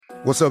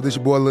What's up, this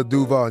your boy Lil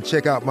Duval, and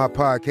check out my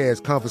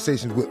podcast,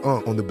 Conversations with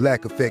Unc, on the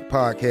Black Effect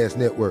Podcast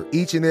Network.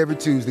 Each and every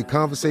Tuesday,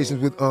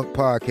 Conversations with Unc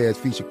podcast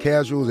feature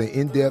casuals and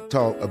in-depth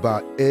talk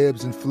about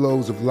ebbs and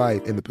flows of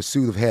life and the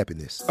pursuit of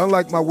happiness.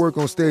 Unlike my work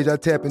on stage, I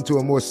tap into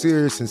a more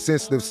serious and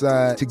sensitive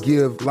side to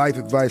give life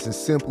advice and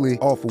simply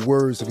offer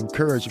words of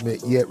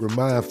encouragement, yet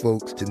remind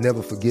folks to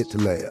never forget to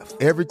laugh.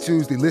 Every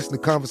Tuesday, listen to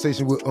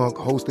Conversations with Unc,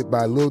 hosted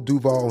by Lil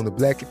Duval on the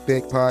Black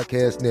Effect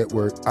Podcast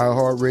Network,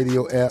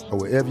 iHeartRadio app, or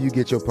wherever you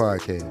get your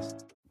podcasts.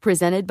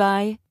 Presented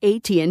by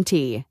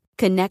AT&T.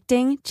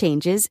 Connecting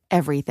changes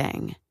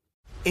everything.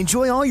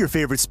 Enjoy all your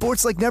favorite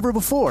sports like never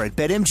before at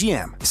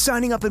BetMGM.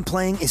 Signing up and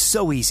playing is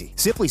so easy.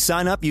 Simply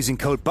sign up using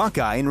code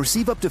Buckeye and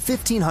receive up to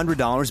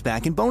 $1,500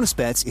 back in bonus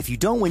bets if you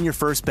don't win your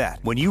first bet.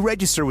 When you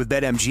register with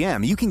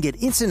BetMGM, you can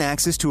get instant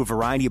access to a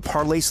variety of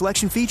parlay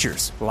selection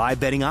features, live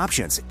betting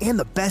options, and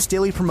the best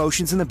daily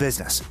promotions in the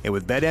business. And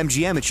with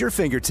BetMGM at your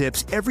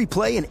fingertips, every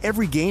play and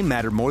every game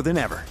matter more than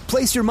ever.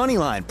 Place your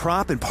moneyline,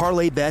 prop, and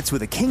parlay bets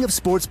with the king of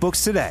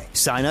sportsbooks today.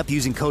 Sign up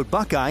using code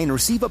Buckeye and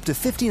receive up to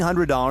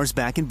 $1,500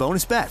 back in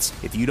bonus bets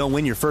if you don't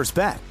win your first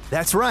bet.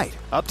 That's right,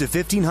 up to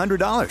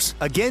 $1,500.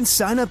 Again,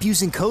 sign up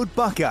using code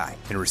Buckeye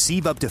and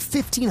receive up to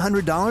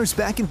 $1,500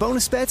 back in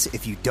bonus bets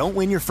if you don't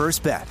win your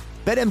first bet.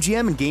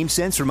 BetMGM and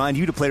GameSense remind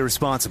you to play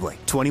responsibly.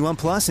 21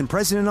 plus and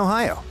present in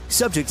Ohio.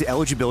 Subject to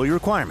eligibility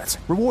requirements.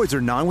 Rewards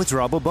are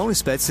non-withdrawable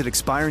bonus bets that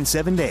expire in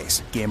 7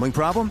 days. Gambling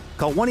problem?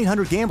 Call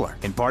 1-800-GAMBLER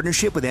in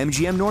partnership with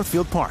MGM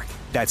Northfield Park.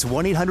 That's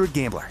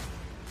 1-800-GAMBLER.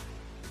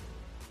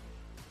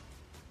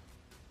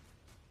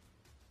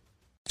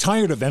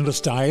 Tired of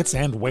endless diets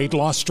and weight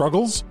loss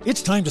struggles?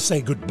 It's time to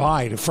say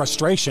goodbye to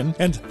frustration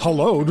and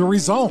hello to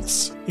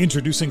results.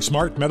 Introducing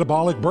Smart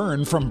Metabolic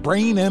Burn from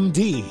Brain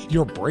MD,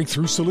 your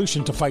breakthrough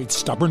solution to fight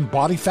stubborn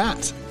body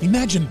fat.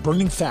 Imagine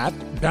burning fat,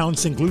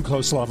 balancing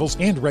glucose levels,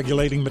 and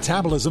regulating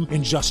metabolism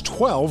in just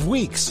 12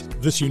 weeks.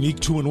 This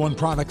unique 2-in-1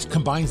 product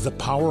combines the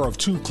power of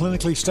 2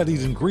 clinically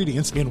studied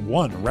ingredients in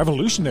one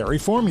revolutionary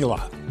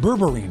formula.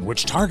 Berberine,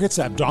 which targets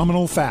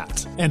abdominal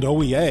fat, and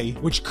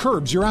OEA, which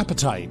curbs your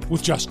appetite.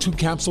 With just 2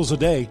 capsules a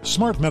day,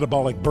 Smart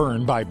Metabolic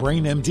Burn by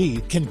Brain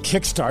MD can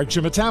kickstart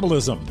your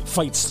metabolism,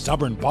 fight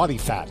stubborn body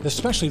fat,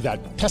 especially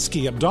that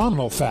pesky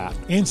abdominal fat,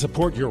 and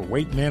support your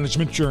weight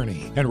management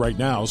journey. And right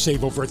now,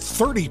 save over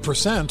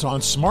 30%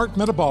 on Smart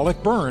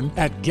Metabolic Burn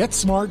at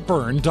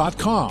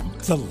GetSmartBurn.com.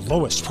 The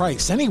lowest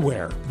price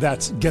anywhere.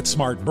 That's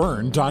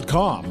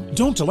GetSmartBurn.com.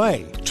 Don't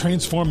delay.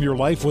 Transform your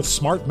life with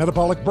Smart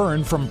Metabolic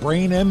Burn from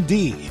Brain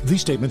MD.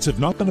 These statements have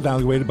not been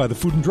evaluated by the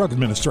Food and Drug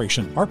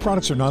Administration. Our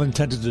products are not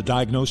intended to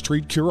diagnose,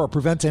 treat, cure, or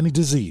prevent any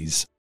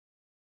disease.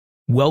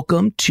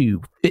 Welcome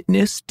to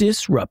Fitness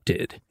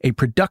Disrupted, a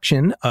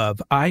production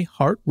of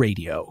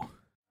iHeartRadio.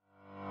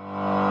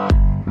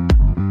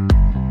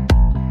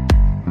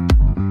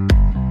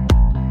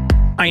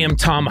 I am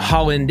Tom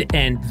Holland,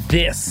 and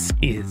this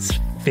is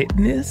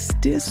Fitness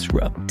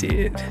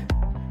Disrupted.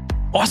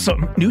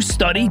 Awesome. New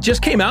study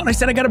just came out, and I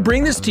said I got to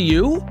bring this to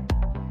you.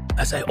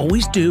 As I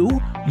always do,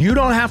 you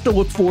don't have to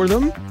look for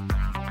them.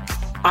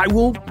 I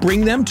will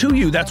bring them to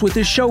you. That's what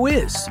this show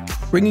is.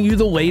 Bringing you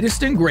the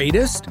latest and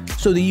greatest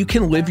so that you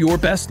can live your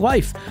best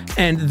life.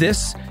 And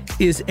this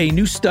is a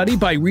new study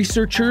by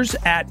researchers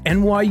at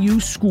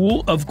NYU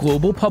School of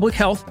Global Public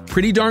Health.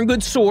 Pretty darn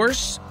good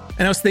source.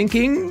 And I was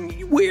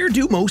thinking, where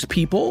do most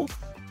people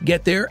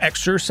get their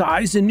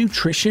exercise and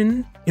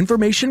nutrition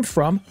information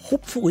from?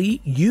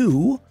 Hopefully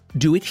you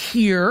do it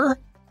here.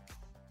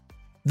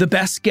 The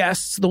best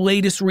guests, the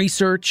latest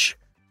research,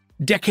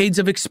 decades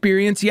of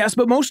experience, yes,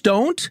 but most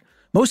don't.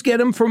 Most get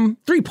them from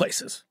 3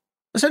 places,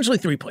 essentially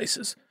 3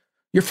 places.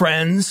 Your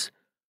friends.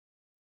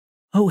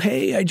 Oh,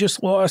 hey, I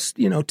just lost,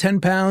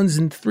 10 pounds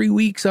in 3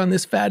 weeks on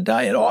this fad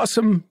diet.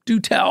 Awesome. Do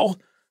tell.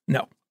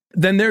 No.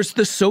 Then there's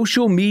the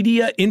social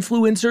media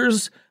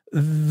influencers,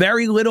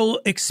 very little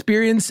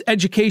experience,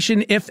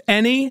 education, if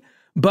any,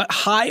 but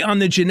high on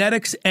the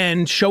genetics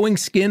and showing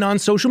skin on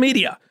social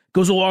media.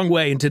 Goes a long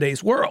way in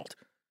today's world.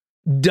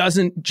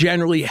 Doesn't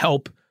generally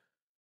help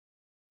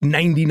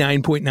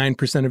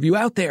 99.9% of you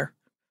out there.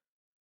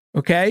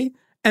 Okay?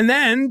 And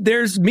then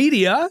there's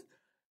media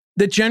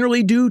that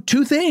generally do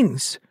 2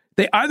 things.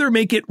 They either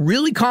make it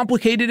really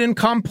complicated and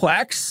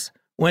complex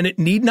when it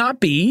need not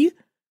be,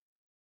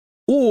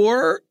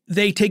 or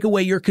they take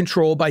away your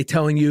control by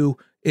telling you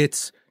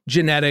it's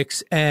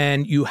genetics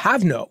and you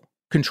have no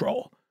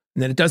control,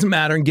 and that it doesn't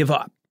matter and give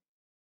up.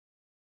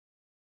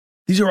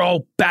 These are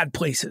all bad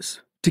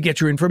places to get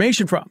your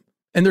information from.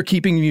 And they're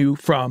keeping you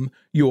from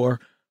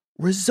your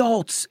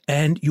results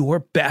and your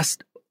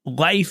best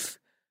life.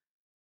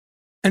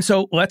 And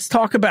so let's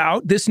talk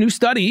about this new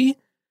study,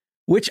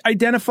 which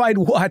identified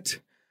what,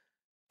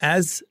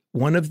 as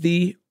one of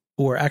the,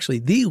 or actually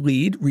the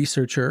lead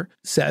researcher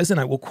says, and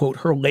I will quote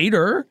her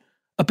later,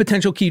 a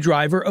potential key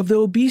driver of the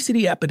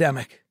obesity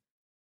epidemic.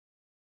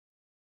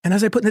 And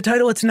as I put in the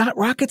title, it's not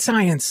rocket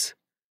science,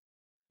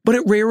 but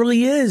it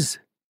rarely is.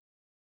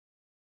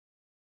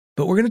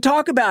 But we're going to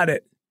talk about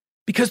it.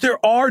 Because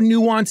there are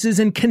nuances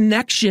and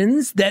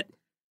connections that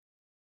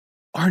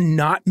are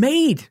not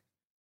made.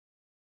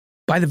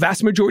 by the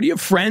vast majority of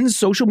friends,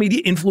 social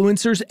media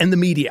influencers, and the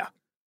media,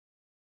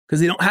 because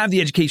they don't have the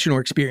education or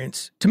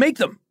experience to make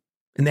them.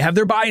 And they have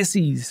their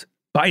biases.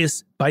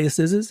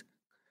 Biases?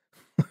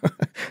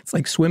 It's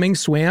like swimming,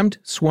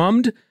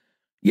 swummed.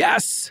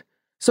 Yes.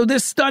 So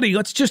this study,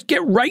 let's just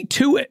get right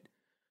to it.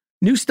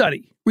 New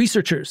study,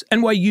 researchers,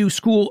 NYU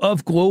School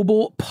of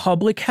Global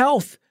Public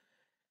Health.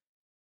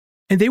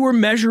 And they were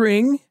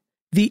measuring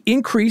the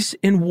increase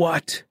in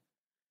what?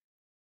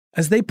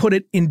 As they put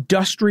it,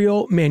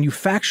 industrial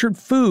manufactured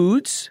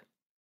foods.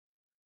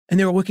 And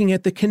they were looking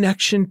at the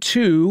connection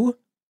to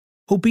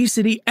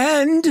obesity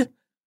and,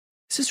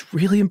 this is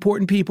really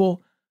important,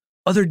 people,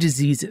 other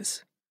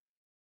diseases.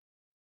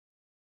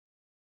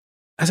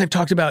 As I've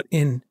talked about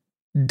in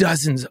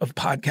dozens of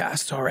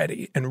podcasts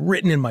already and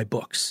written in my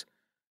books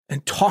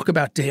and talk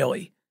about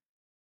daily,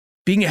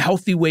 being a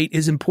healthy weight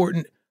is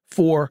important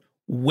for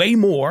way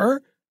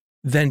more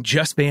than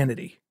just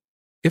vanity,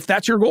 if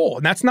that's your goal.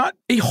 And that's not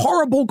a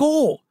horrible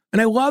goal.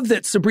 And I love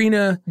that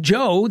Sabrina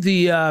Joe,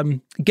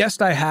 the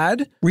guest I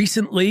had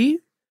recently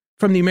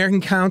from the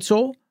American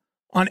Council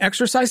on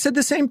Exercise, said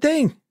the same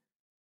thing.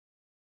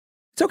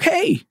 It's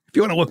okay if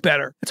you want to look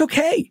better. It's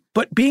okay.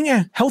 But being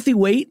a healthy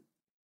weight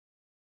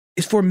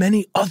is for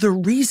many other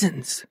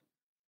reasons.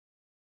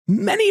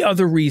 Many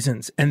other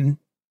reasons. And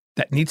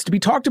that needs to be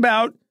talked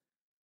about.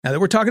 Now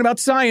that we're talking about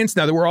science,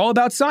 now that we're all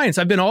about science,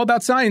 I've been all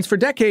about science for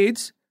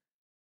decades.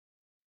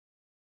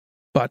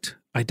 But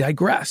I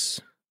digress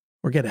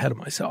or get ahead of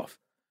myself.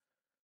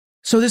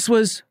 So this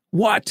was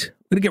what?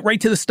 I'm going to get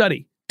right to the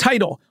study.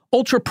 Title,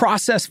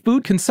 Ultra-Processed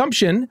Food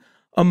Consumption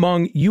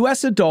Among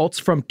U.S. Adults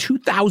from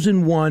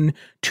 2001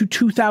 to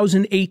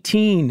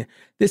 2018.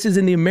 This is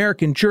in the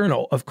American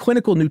Journal of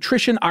Clinical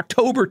Nutrition,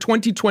 October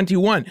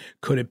 2021.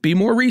 Could it be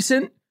more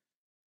recent?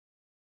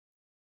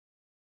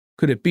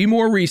 Could it be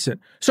more recent?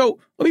 So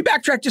let me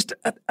backtrack just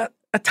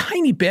a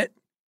tiny bit.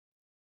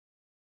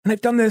 And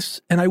I've done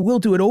this, and I will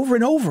do it over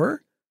and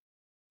over,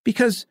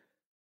 because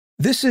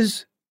this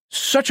is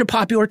such a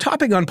popular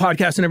topic on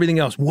podcasts and everything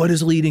else. What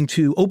is leading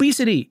to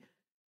obesity?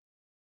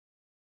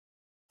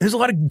 There's a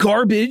lot of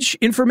garbage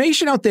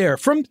information out there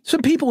from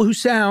some people who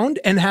sound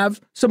and have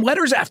some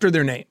letters after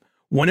their name.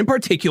 One in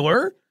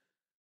particular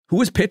who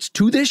was pitched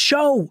to this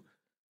show.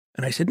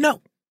 And I said, no,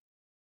 I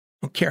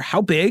don't care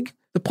how big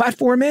the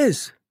platform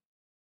is.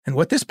 And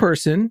what this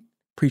person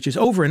preaches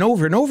over and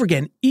over and over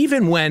again,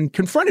 even when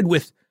confronted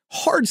with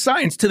hard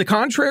science to the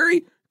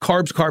contrary,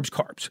 carbs, carbs,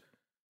 carbs,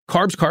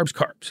 carbs, carbs,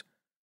 carbs.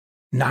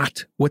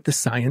 Not what the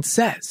science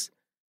says.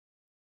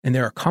 And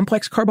there are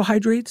complex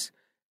carbohydrates,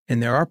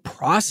 and there are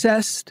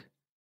processed,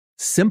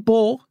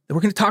 simple, that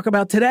we're going to talk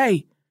about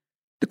today.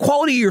 The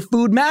quality of your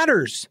food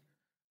matters.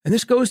 And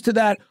this goes to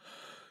that,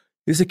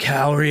 is a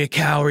calorie a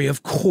calorie?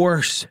 Of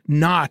course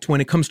not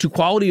when it comes to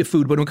quality of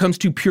food, but when it comes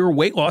to pure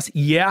weight loss,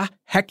 yeah,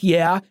 heck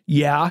yeah,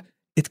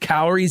 it's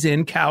calories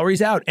in,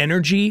 calories out,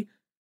 energy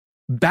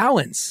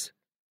balance.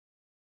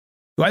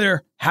 You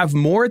either have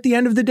more at the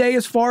end of the day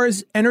as far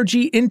as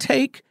energy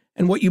intake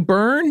and what you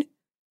burn,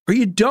 or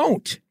you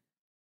don't.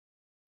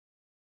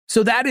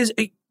 So that is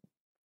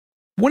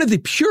one of the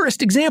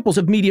purest examples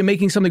of media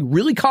making something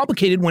really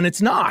complicated when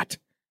it's not.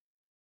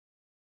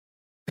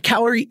 A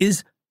calorie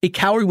is a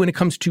calorie when it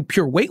comes to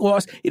pure weight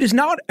loss. It is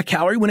not a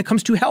calorie when it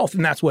comes to health.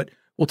 And that's what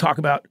we'll talk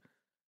about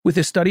with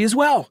this study as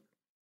well.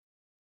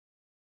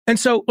 And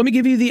so let me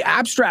give you the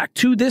abstract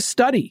to this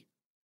study.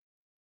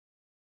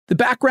 The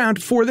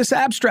background for this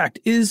abstract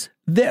is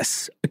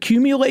this: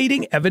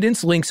 accumulating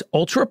evidence links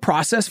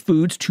ultra-processed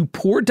foods to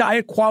poor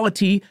diet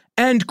quality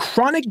and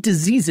chronic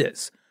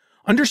diseases.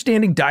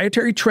 Understanding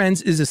dietary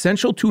trends is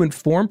essential to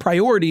inform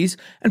priorities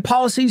and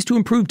policies to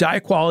improve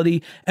diet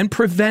quality and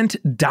prevent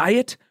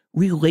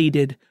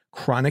diet-related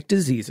chronic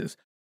diseases.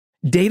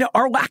 Data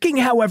are lacking,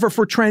 however,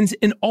 for trends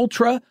in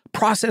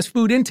ultra-processed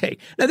food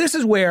intake. Now, this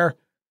is where,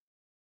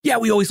 yeah,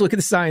 we always look at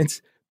the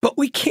science, but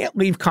we can't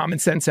leave common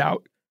sense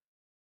out.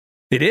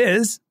 It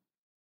is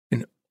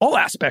in all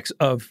aspects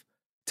of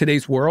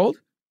today's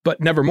world, but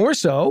never more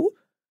so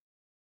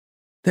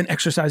than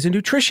exercise and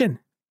nutrition.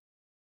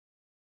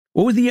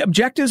 What were the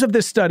objectives of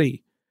this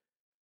study?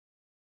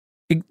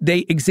 They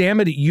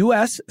examined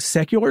U.S.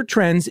 secular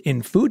trends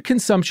in food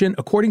consumption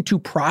according to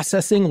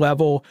processing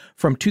level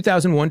from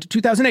 2001 to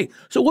 2008.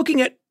 So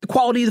looking at the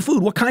quality of the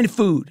food, what kind of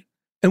food,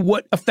 and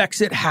what effects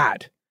it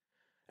had.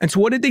 And so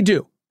what did they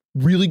do?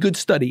 Really good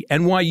study,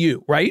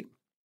 NYU, right?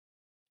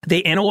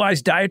 They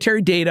analyzed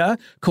dietary data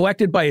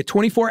collected by a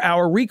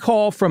 24-hour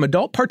recall from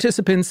adult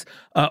participants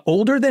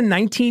older than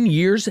 19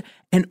 years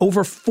and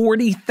over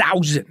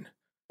 40,000.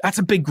 That's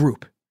a big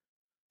group.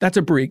 That's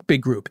a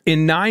big group.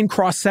 In 9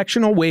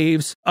 cross-sectional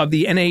waves of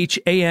the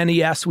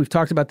NHANES, we've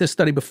talked about this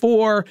study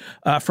before,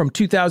 from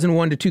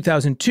 2001 to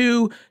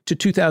 2002 to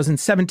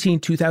 2017,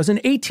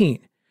 2018.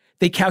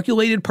 They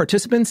calculated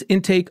participants'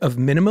 intake of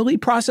minimally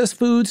processed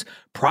foods,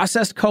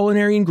 processed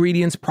culinary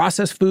ingredients,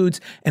 processed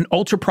foods, and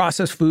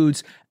ultra-processed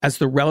foods as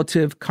the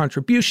relative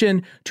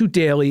contribution to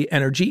daily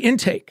energy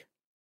intake.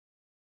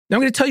 Now,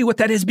 I'm going to tell you what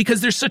that is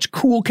because there's such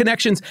cool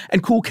connections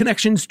and cool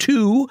connections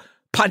to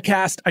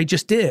podcast I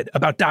just did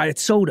about diet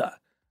soda.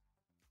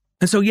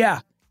 And so, yeah,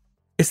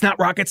 it's not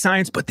rocket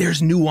science, but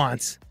there's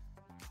nuance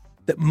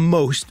that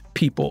most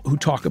people who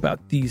talk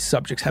about these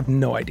subjects have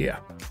no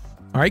idea.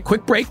 All right,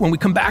 quick break. When we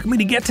come back, I'm going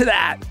to get to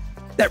that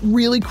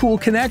really cool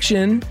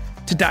connection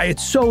to diet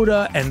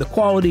soda and the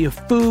quality of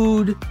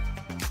food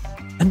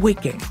and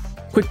weight gain.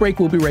 Quick break.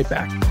 We'll be right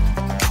back.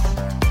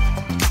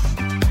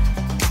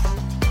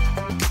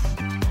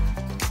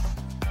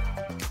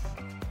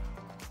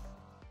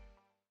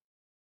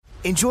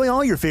 Enjoy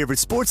all your favorite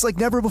sports like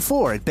never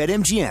before at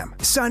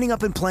BetMGM. Signing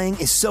up and playing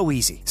is so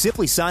easy.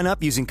 Simply sign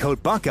up using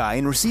code Buckeye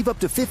and receive up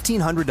to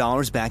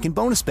 $1,500 back in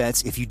bonus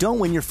bets if you don't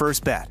win your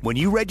first bet. When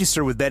you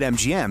register with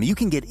BetMGM, you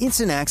can get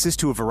instant access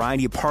to a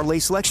variety of parlay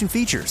selection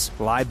features,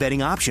 live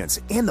betting options,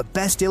 and the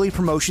best daily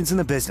promotions in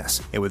the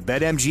business. And with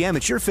BetMGM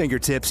at your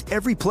fingertips,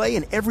 every play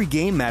and every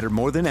game matter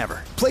more than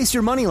ever. Place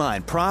your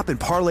moneyline, prop, and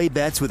parlay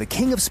bets with the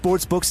king of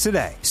sportsbooks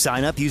today.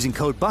 Sign up using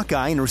code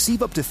Buckeye and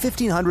receive up to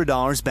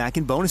 $1,500 back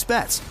in bonus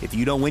bets if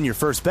you don't win your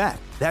first bet.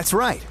 That's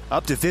right,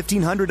 up to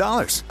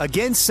 $1,500.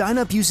 Again, sign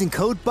up using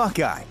code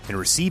Buckeye and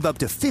receive up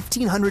to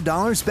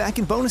 $1,500 back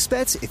in bonus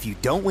bets if you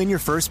don't win your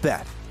first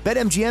bet.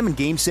 BetMGM and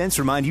GameSense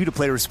remind you to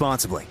play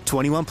responsibly.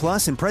 21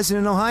 plus and present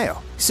in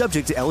Ohio.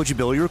 Subject to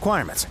eligibility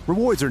requirements.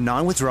 Rewards are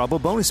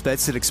non-withdrawable bonus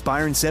bets that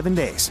expire in 7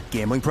 days.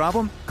 Gambling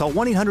problem? Call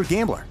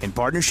 1-800-GAMBLER in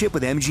partnership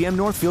with MGM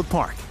Northfield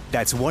Park.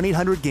 That's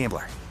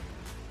 1-800-GAMBLER.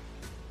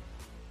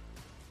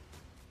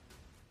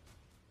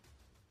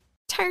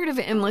 Tired of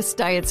endless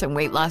diets and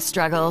weight loss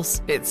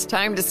struggles? It's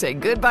time to say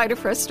goodbye to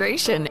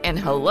frustration and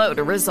hello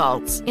to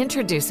results.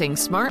 Introducing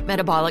Smart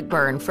Metabolic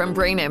Burn from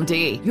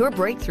BrainMD, your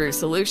breakthrough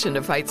solution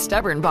to fight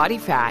stubborn body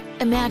fat.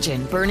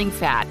 Imagine burning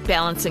fat,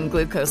 balancing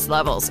glucose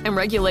levels, and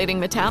regulating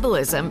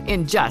metabolism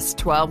in just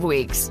 12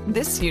 weeks.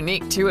 This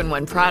unique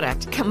 2-in-1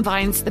 product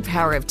combines the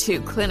power of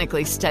 2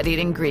 clinically studied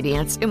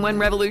ingredients in one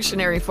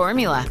revolutionary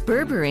formula.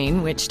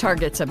 Berberine, which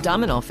targets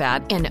abdominal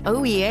fat, and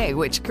OEA,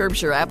 which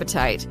curbs your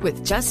appetite.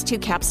 With just 2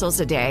 capsules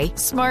a day,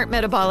 Smart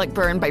Metabolic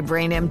Burn by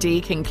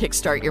BrainMD can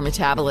kickstart your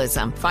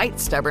metabolism, fight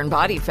stubborn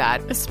body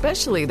fat,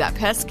 especially that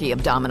pesky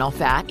abdominal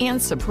fat,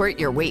 and support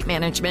your weight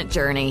management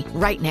journey.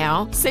 Right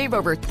now, save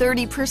over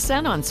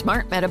 30% on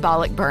Smart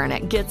Metabolic Burn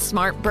at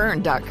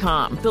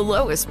GetSmartBurn.com. The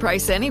lowest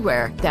price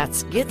anywhere.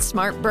 That's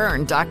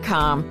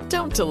GetSmartBurn.com.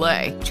 Don't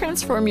delay.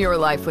 Transform your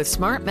life with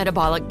Smart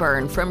Metabolic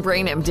Burn from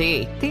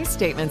BrainMD. These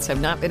statements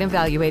have not been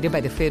evaluated by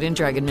the Food and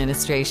Drug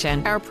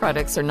Administration. Our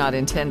products are not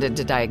intended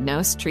to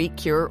diagnose, treat,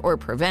 cure, or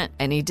prevent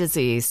any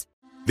disease.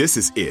 This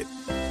is it.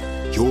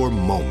 Your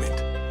moment.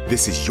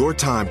 This is your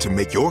time to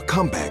make your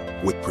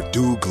comeback with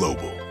Purdue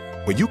Global.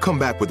 When you come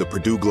back with a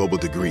Purdue Global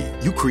degree,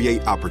 you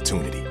create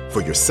opportunity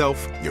for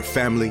yourself, your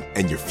family,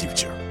 and your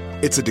future.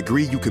 It's a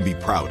degree you can be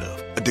proud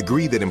of, a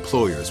degree that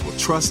employers will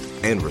trust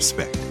and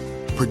respect.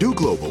 Purdue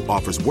Global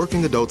offers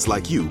working adults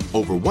like you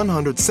over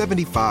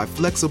 175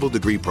 flexible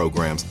degree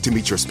programs to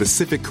meet your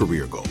specific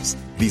career goals.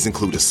 These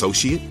include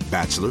associate,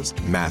 bachelor's,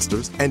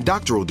 master's, and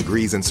doctoral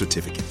degrees and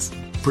certificates.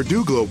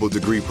 Purdue Global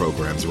degree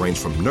programs range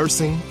from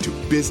nursing to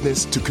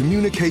business to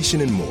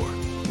communication and more.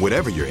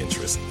 Whatever your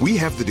interest, we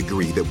have the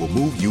degree that will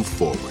move you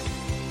forward.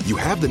 You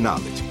have the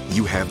knowledge,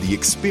 you have the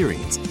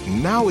experience.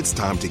 Now it's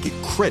time to get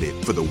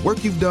credit for the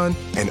work you've done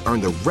and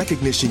earn the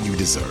recognition you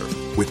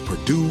deserve with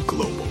Purdue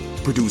Global,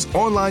 Purdue's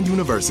online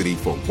university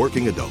for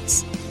working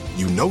adults.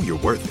 You know you're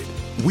worth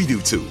it. We do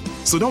too.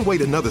 So don't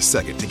wait another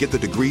second to get the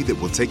degree that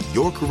will take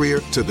your career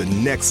to the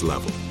next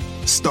level.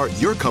 Start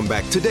your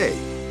comeback today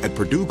at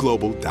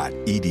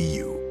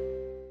purdueglobal.edu.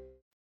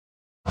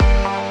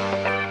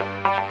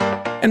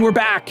 And we're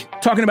back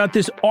talking about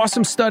this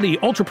awesome study,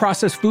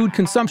 ultra-processed food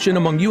consumption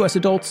among U.S.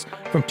 adults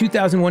from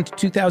 2001 to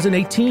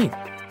 2018.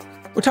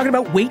 We're talking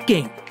about weight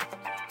gain,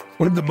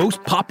 one of the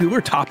most popular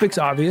topics,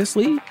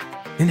 obviously,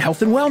 in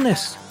health and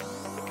wellness.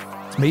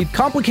 It's made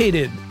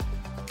complicated.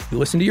 You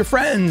listen to your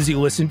friends, you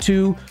listen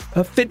to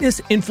fitness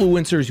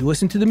influencers, you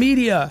listen to the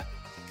media,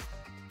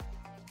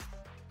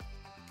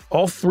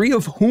 all three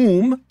of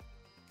whom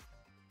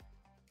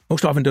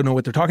most often don't know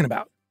what they're talking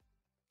about.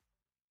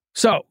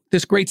 So,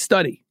 this great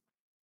study.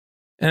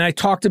 And I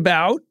talked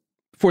about,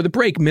 for the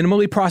break,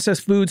 minimally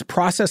processed foods,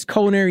 processed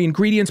culinary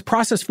ingredients,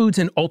 processed foods,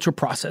 and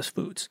ultra-processed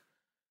foods.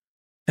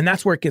 And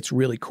that's where it gets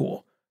really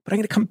cool. But I'm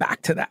going to come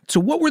back to that.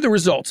 So what were the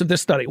results of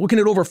this study? Looking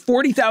at over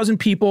 40,000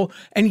 people.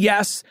 And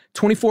yes,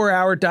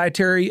 24-hour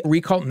dietary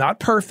recall,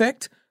 not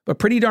perfect, but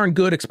pretty darn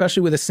good,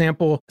 especially with a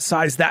sample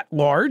size that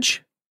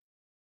large.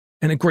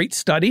 And a great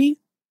study.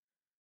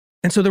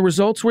 And so the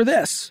results were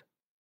this.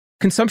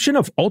 Consumption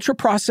of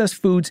ultra-processed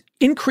foods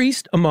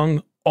increased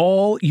among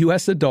all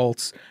U.S.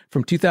 adults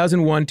from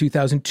 2001,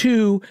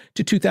 2002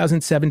 to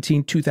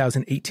 2017,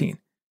 2018.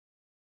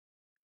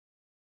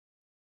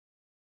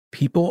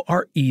 People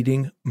are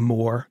eating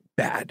more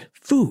bad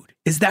food.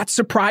 Is that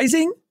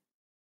surprising?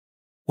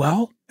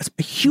 Well, that's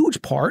a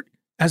huge part,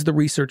 as the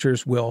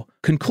researchers will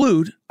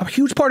conclude, a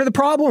huge part of the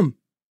problem.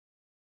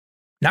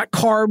 Not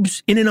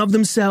carbs in and of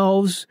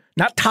themselves,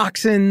 not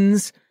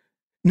toxins,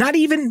 not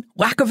even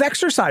lack of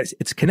exercise.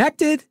 It's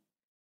connected.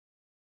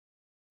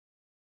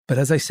 But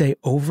as I say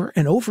over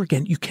and over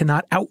again, you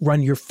cannot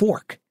outrun your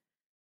fork.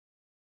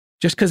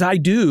 Just because I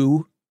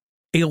do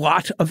a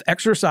lot of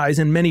exercise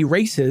in many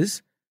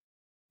races,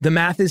 the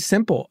math is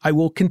simple. I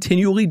will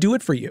continually do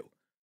it for you.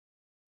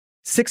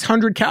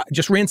 600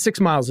 just ran 6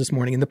 miles this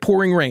morning in the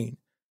pouring rain.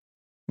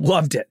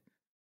 Loved it.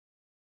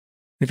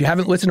 If you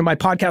haven't listened to my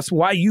podcast,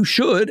 why you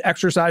should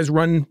exercise,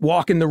 run,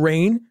 walk in the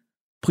rain,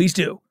 please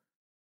do.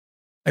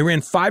 I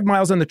ran 5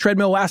 miles on the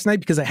treadmill last night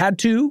because I had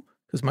to,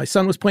 because my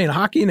son was playing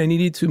hockey and I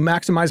needed to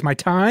maximize my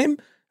time.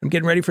 I'm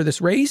getting ready for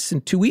this race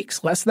in 2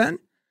 weeks, less than.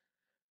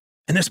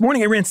 And this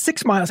morning I ran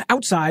 6 miles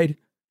outside,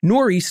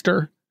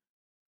 nor'easter,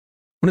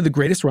 one of the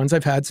greatest runs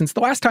I've had since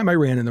the last time I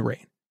ran in the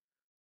rain.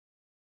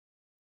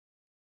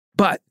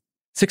 But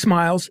 6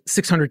 miles,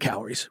 600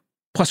 calories,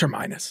 plus or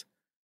minus.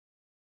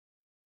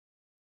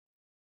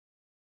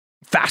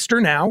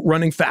 Faster now,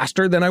 running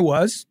faster than I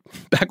was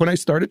back when I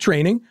started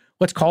training.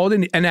 Let's call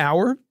it an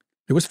hour.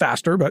 It was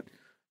faster, but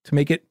to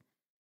make it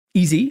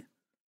easy,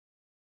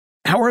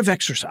 hour of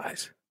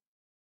exercise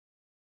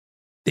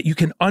that you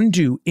can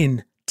undo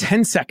in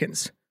 10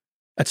 seconds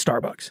at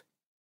Starbucks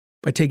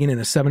by taking in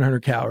a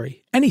 700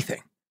 calorie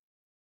anything.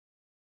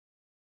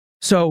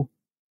 So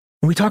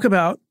when we talk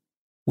about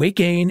weight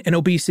gain and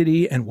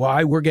obesity and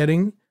why we're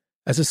getting,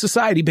 as a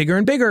society, bigger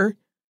and bigger,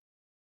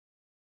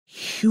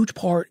 huge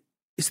part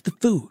is the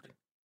food.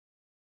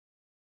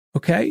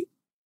 Okay?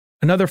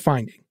 Another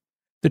finding.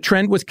 The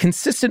trend was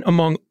consistent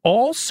among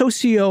all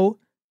socio-demographic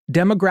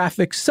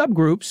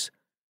subgroups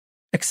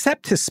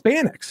except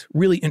Hispanics.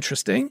 Really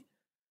interesting.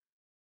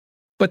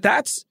 But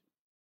that's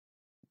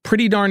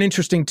pretty darn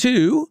interesting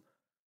too.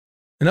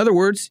 In other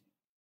words,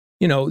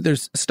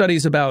 there's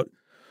studies about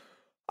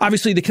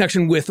obviously the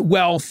connection with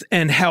wealth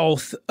and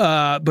health,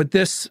 but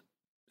this, and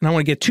I don't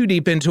want to get too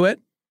deep into it,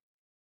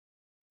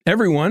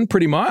 everyone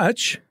pretty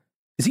much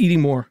is eating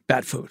more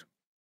bad food.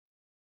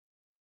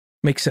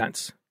 Makes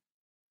sense.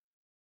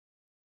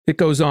 It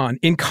goes on.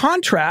 In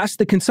contrast,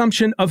 the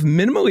consumption of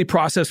minimally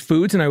processed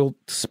foods, and I will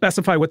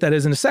specify what that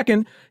is in a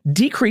second,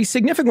 decreased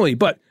significantly.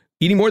 But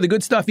eating more of the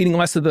good stuff, eating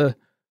less of the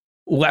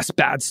less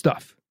bad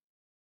stuff.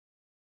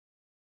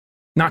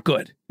 Not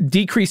good.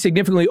 Decreased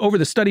significantly over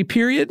the study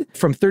period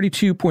from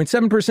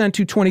 32.7%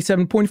 to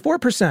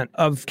 27.4%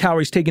 of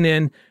calories taken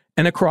in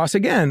and across,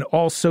 again,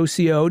 all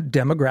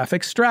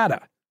socio-demographic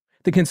strata.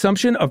 The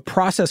consumption of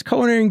processed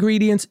culinary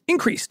ingredients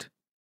increased.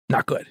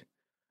 Not good.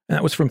 And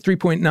that was from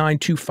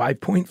 3.9 to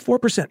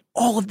 5.4%.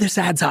 All of this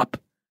adds up.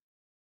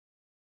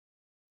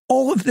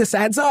 All of this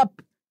adds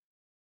up.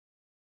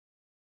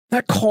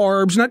 Not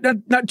carbs,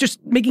 not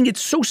just making it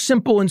so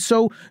simple and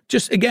so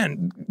just,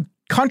 again,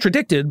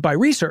 contradicted by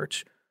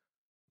research.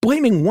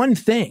 Blaming one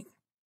thing.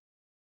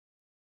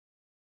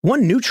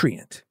 One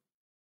nutrient.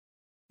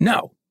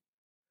 No.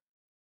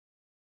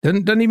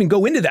 Doesn't even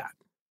go into that.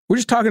 We're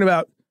just talking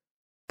about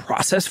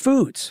processed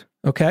foods,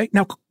 okay?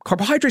 Now,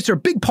 carbohydrates are a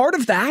big part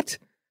of that,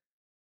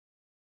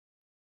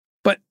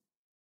 but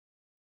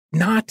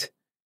not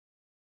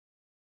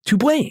to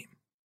blame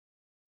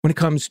when it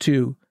comes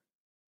to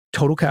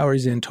total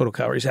calories in, total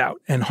calories out,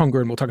 and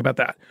hunger, and we'll talk about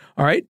that.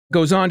 All right?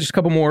 Goes on, just a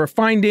couple more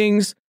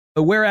findings.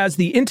 Whereas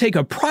the intake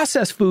of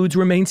processed foods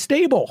remains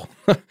stable.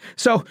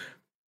 So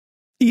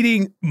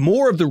eating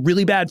more of the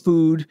really bad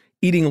food,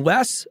 eating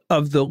less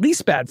of the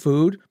least bad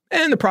food,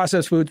 and the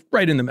processed foods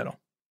right in the middle.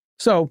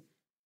 So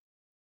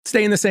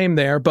staying the same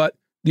there, but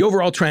the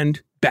overall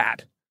trend,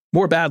 bad.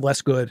 More bad,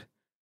 less good,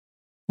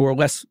 or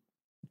less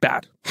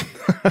bad.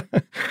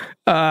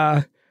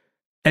 And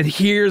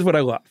here's what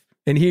I love.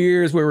 And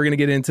here's where we're going to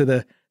get into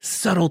the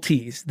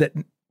subtleties that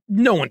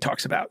no one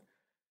talks about.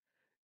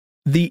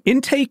 The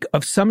intake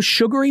of some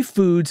sugary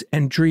foods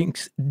and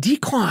drinks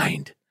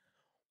declined.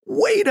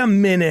 Wait a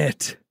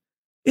minute.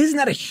 Isn't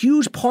that a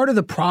huge part of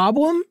the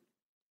problem?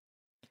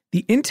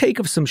 The intake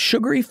of some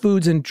sugary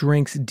foods and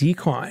drinks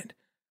declined.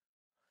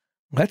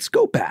 Let's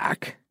go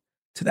back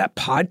to that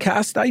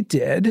podcast I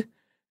did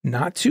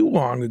not too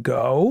long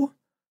ago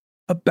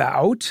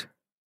about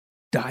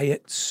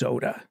diet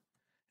soda.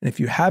 And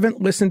if you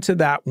haven't listened to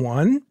that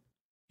one,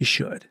 you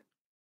should.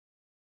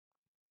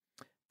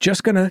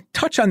 Just going to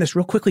touch on this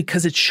real quickly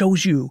because it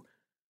shows you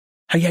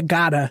how you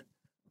gotta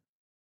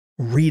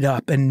read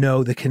up and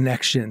know the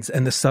connections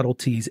and the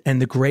subtleties and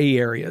the gray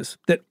areas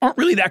that aren't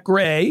really that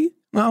gray.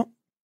 Well,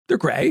 they're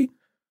gray,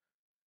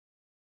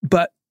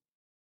 but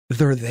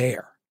they're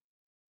there.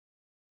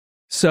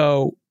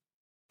 So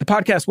the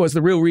podcast was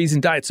the real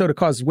reason diet soda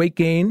causes weight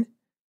gain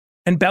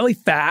and belly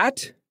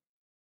fat.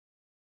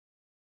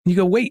 You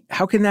go, wait,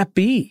 how can that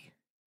be?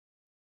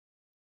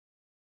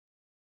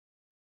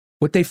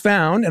 What they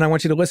found, and I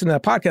want you to listen to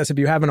that podcast if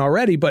you haven't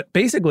already, but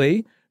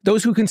basically,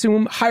 those who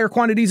consume higher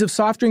quantities of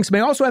soft drinks may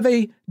also have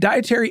a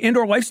dietary and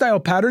or lifestyle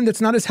pattern that's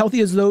not as healthy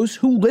as those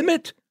who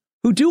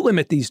do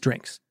limit these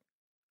drinks.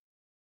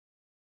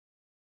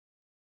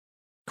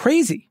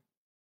 Crazy.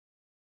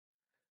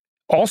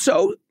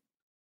 Also,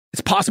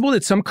 it's possible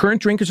that some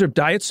current drinkers of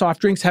diet soft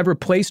drinks have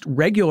replaced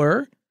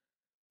regular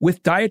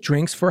with diet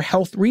drinks for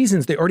health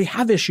reasons. They already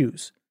have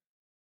issues.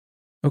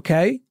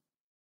 Okay?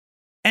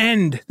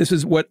 And this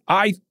is what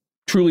I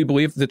truly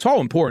believe, that's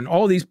all important.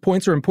 All of these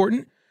points are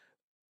important,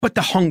 but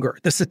the hunger,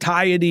 the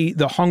satiety,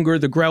 the hunger,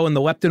 the ghrelin,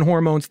 the leptin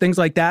hormones, things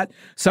like that.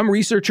 Some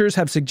researchers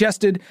have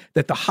suggested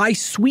that the high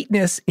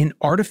sweetness in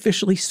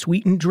artificially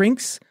sweetened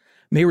drinks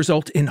may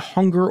result in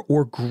hunger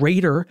or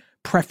greater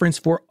preference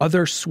for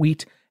other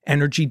sweet,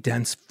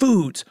 energy-dense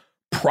foods,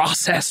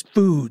 processed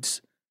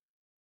foods.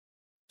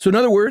 So in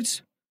other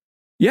words,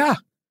 yeah,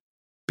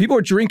 people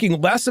are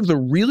drinking less of the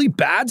really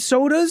bad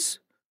sodas.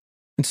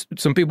 And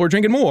some people are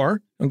drinking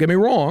more, don't get me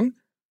wrong.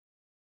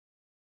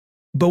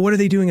 But what are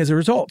they doing as a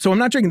result? So I'm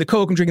not drinking the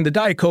Coke, I'm drinking the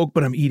Diet Coke,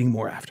 but I'm eating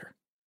more after.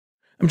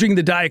 I'm drinking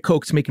the Diet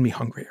Coke, it's making me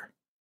hungrier.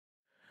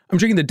 I'm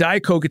drinking the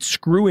Diet Coke, it's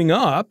screwing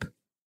up.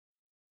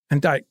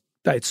 And Diet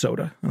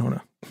soda, I don't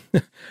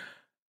know.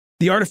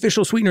 The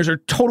artificial sweeteners are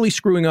totally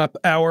screwing up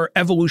our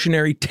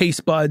evolutionary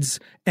taste buds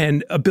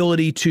and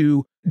ability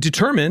to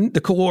determine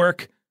the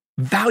caloric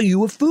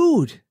value of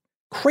food.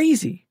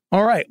 Crazy.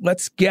 All right, let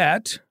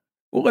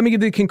me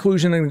give the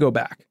conclusion and go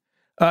back.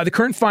 The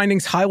current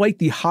findings highlight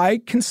the high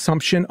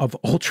consumption of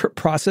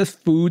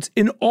ultra-processed foods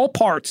in all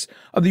parts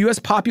of the U.S.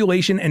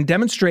 population and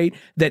demonstrate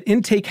that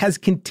intake has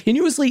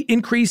continuously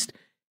increased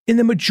in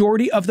the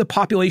majority of the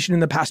population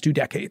in the past 2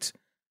 decades.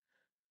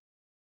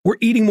 We're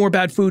eating more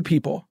bad food,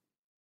 people.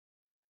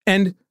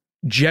 And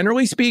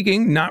generally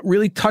speaking, not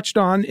really touched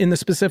on in the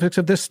specifics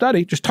of this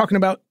study, just talking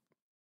about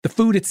the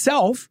food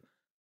itself,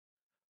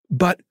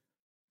 but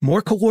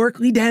more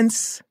calorically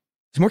dense,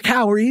 there's more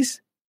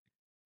calories,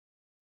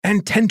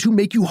 and tend to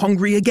make you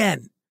hungry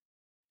again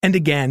and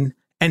again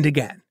and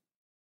again.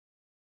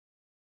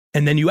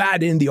 And then you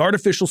add in the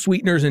artificial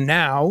sweeteners, and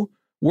now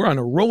we're on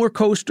a roller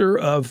coaster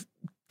of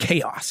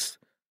chaos.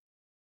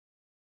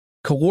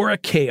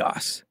 Caloric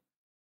chaos.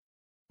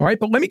 All right,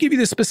 but let me give you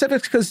the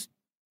specifics because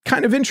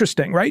kind of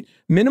interesting, right?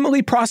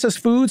 Minimally processed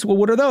foods, well,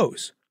 what are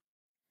those?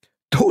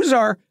 Those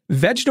are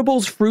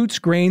vegetables, fruits,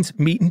 grains,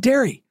 meat, and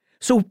dairy.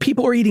 So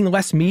people are eating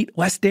less meat,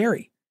 less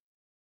dairy.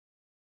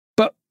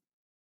 But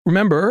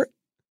remember,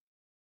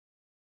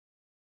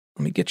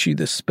 let me get you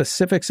the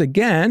specifics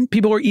again.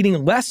 People are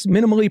eating less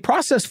minimally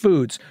processed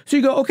foods. So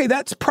you go, okay,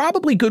 that's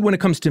probably good when it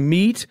comes to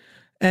meat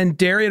and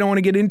dairy. I don't want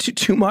to get into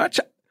too much,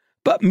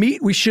 but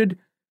meat, we should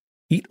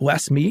eat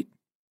less meat.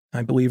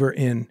 I'm a believer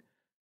in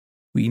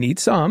we need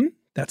some.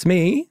 That's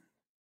me.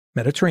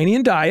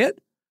 Mediterranean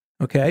diet.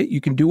 Okay, you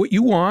can do what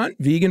you want.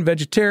 Vegan,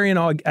 vegetarian,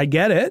 I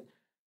get it.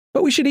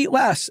 But we should eat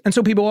less. And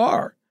so people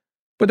are.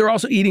 But they're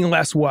also eating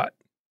less what?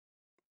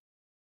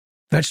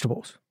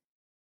 Vegetables.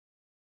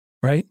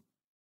 Right?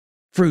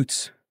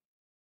 Fruits.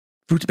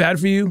 Fruit's bad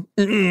for you?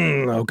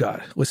 Oh,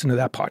 God. Listen to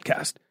that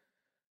podcast.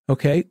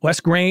 Okay, less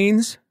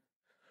grains.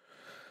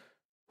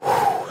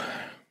 Whew.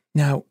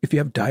 Now, if you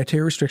have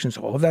dietary restrictions,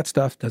 all of that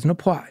stuff doesn't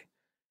apply.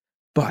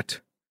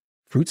 But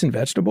fruits and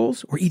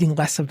vegetables, we're eating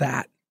less of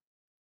that.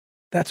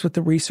 That's what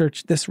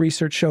this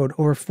research showed.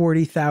 Over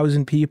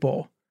 40,000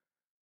 people.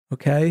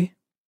 Okay?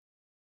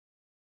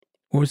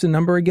 What was the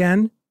number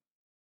again?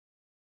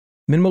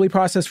 Minimally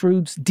processed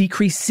foods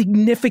decreased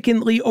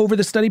significantly over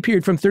the study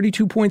period from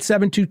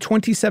 32.7 to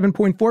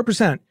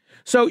 27.4%.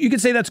 So you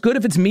could say that's good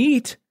if it's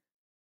meat,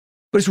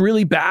 but it's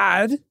really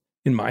bad,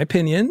 in my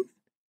opinion,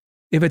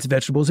 if it's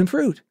vegetables and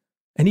fruit,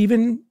 and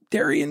even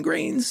dairy and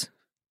grains.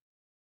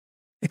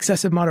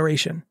 Excessive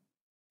moderation.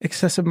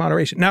 Excessive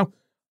moderation. Now,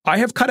 I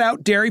have cut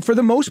out dairy for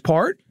the most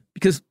part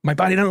because my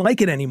body doesn't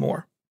like it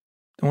anymore.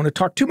 Don't want to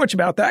talk too much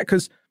about that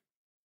because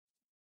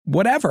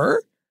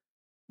whatever,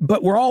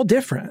 but we're all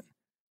different.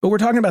 But we're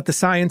talking about the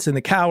science and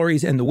the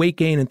calories and the weight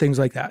gain and things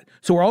like that.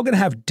 So we're all going to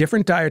have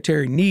different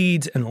dietary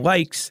needs and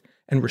likes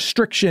and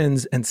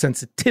restrictions and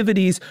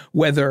sensitivities,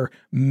 whether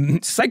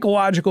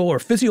psychological or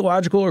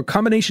physiological or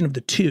combination of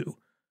the two.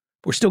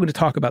 We're still going to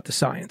talk about the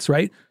science,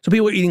 right? So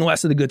people are eating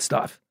less of the good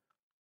stuff.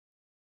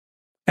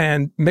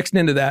 And mixed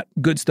into that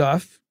good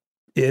stuff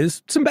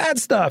is some bad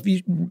stuff.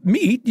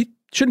 Meat, you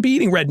shouldn't be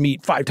eating red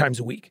meat 5 times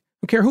a week. I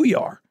don't care who you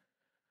are.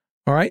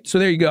 All right, so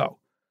there you go.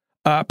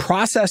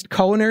 Processed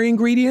culinary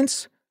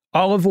ingredients,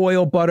 olive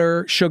oil,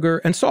 butter, sugar,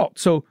 and salt.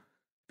 So if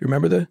you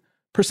remember the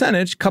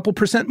percentage, couple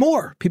percent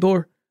more. People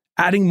are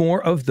adding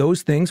more of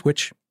those things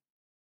which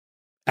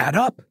add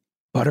up.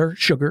 Butter,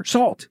 sugar,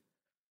 salt.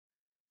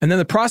 And then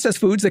the processed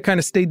foods that kind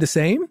of stayed the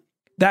same,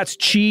 that's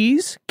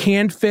cheese,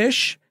 canned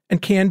fish,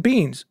 and canned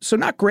beans. So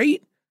not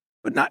great,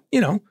 but not,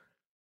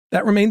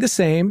 that remained the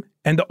same.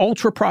 And the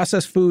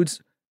ultra-processed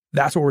foods,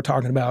 that's what we're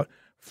talking about.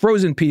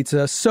 Frozen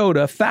pizza,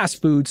 soda,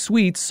 fast food,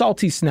 sweets,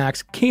 salty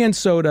snacks, canned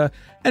soda,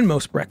 and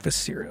most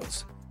breakfast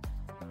cereals.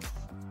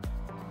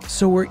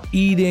 So we're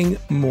eating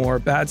more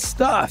bad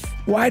stuff.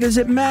 Why does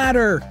it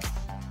matter?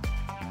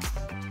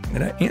 I'm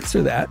going to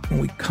answer that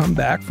when we come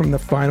back from the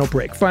final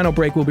break. Final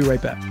break, we'll be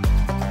right back.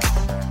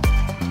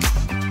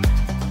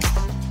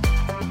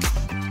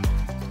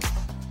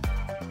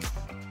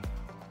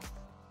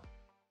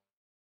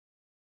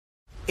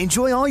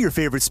 Enjoy all your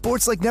favorite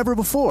sports like never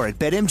before at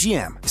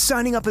BetMGM.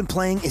 Signing up and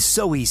playing is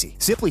so easy.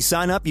 Simply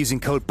sign up using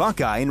code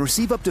Buckeye and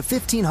receive up to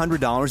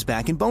 $1,500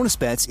 back in bonus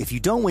bets if you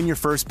don't win your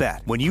first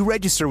bet. When you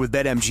register with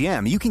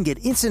BetMGM, you can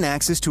get instant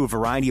access to a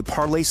variety of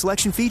parlay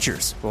selection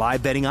features,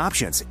 live betting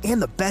options, and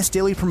the best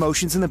daily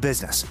promotions in the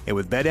business. And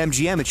with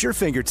BetMGM at your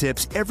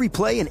fingertips, every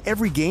play and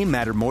every game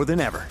matter more than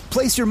ever.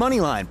 Place your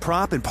moneyline,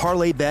 prop, and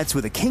parlay bets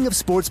with the king of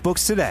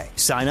sportsbooks today.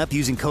 Sign up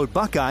using code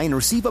Buckeye and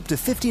receive up to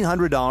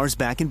 $1,500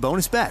 back in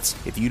bonus bets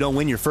if you don't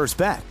win your first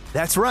bet.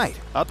 That's right,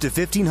 up to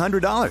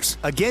 $1,500.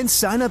 Again,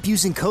 sign up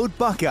using code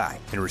Buckeye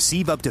and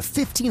receive up to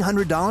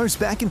 $1,500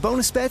 back in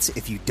bonus bets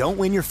if you don't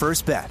win your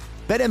first bet.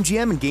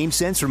 BetMGM and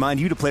GameSense remind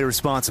you to play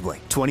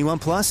responsibly. 21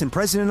 plus and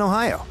present in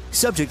Ohio.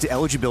 Subject to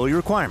eligibility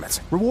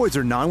requirements. Rewards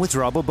are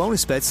non-withdrawable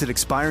bonus bets that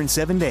expire in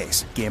 7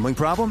 days. Gambling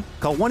problem?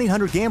 Call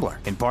 1-800-GAMBLER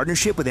in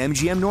partnership with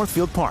MGM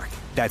Northfield Park.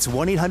 That's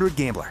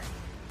 1-800-GAMBLER.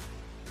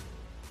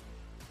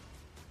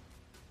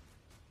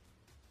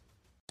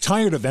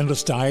 Tired of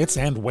endless diets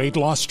and weight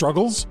loss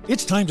struggles?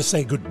 It's time to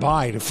say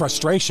goodbye to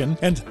frustration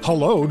and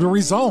hello to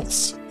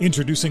results.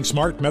 Introducing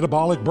Smart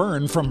Metabolic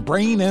Burn from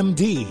Brain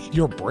MD,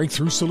 your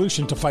breakthrough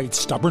solution to fight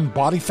stubborn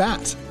body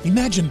fat.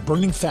 Imagine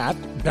burning fat,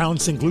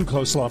 balancing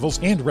glucose levels,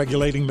 and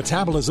regulating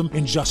metabolism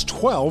in just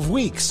 12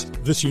 weeks.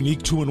 This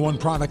unique 2-in-1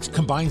 product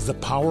combines the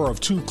power of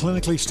 2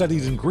 clinically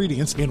studied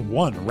ingredients in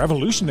one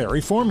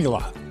revolutionary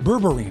formula.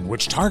 Berberine,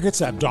 which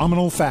targets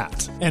abdominal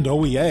fat, and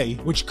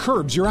OEA, which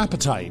curbs your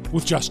appetite.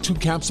 With just 2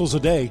 capsules a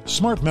day,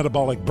 Smart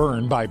Metabolic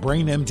Burn by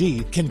Brain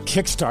MD can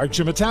kickstart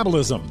your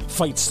metabolism,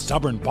 fight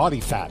stubborn body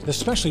fat,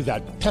 especially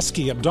that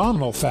pesky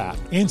abdominal fat,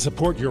 and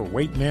support your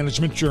weight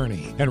management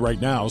journey. And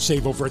right now,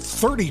 save over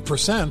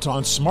 30%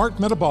 on Smart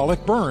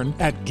Metabolic Burn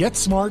at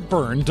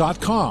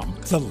GetSmartBurn.com.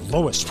 The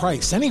lowest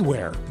price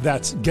anywhere.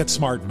 That's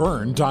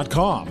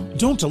GetSmartBurn.com.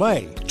 Don't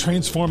delay.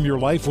 Transform your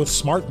life with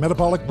Smart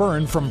Metabolic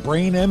Burn from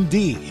Brain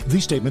MD.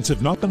 These statements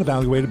have not been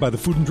evaluated by the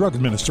Food and Drug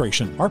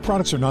Administration. Our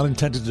products are not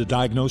intended to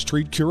diagnose,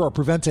 treat, cure, or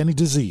prevent any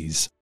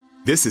disease.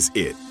 This is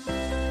it.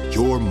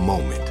 Your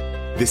moment.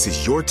 This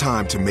is your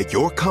time to make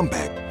your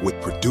comeback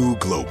with Purdue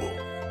Global.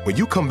 When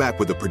you come back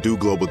with a Purdue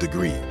Global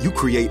degree, you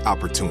create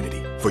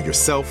opportunity for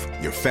yourself,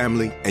 your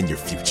family, and your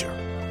future.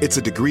 It's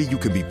a degree you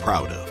can be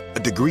proud of, a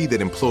degree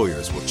that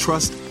employers will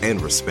trust and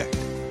respect.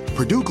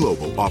 Purdue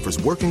Global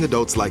offers working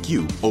adults like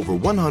you over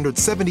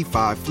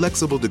 175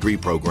 flexible degree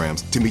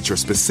programs to meet your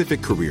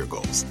specific career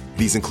goals.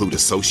 These include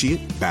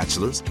associate,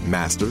 bachelor's,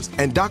 master's,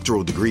 and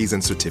doctoral degrees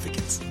and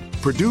certificates.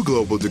 Purdue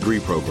Global degree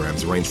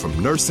programs range from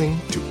nursing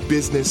to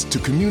business to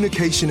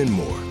communication and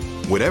more.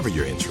 Whatever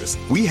your interest,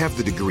 we have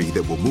the degree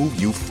that will move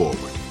you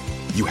forward.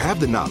 You have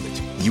the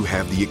knowledge, you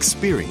have the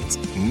experience.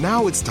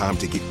 Now it's time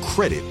to get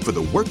credit for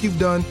the work you've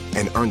done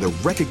and earn the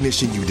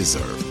recognition you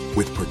deserve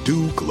with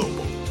Purdue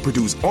Global,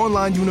 Purdue's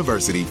online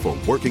university for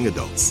working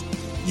adults.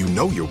 You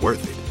know you're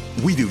worth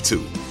it. We do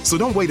too. So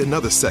don't wait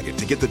another second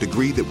to get the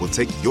degree that will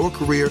take your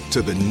career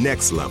to the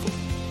next level.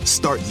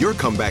 Start your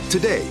comeback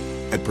today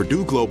at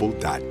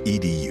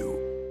purdueglobal.edu.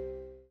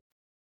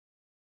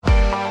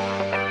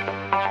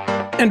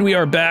 And we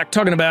are back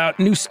talking about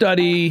new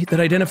study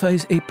that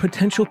identifies a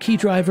potential key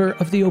driver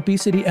of the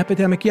obesity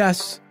epidemic.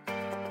 Yes,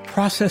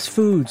 processed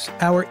foods,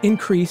 our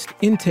increased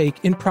intake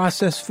in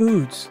processed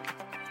foods.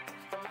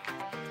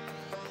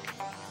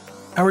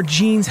 Our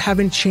genes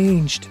haven't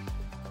changed.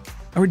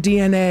 Our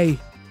DNA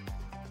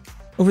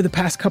over the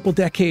past couple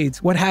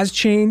decades. What has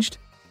changed?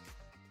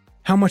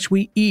 How much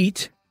we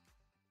eat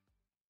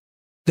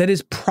that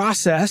is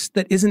processed,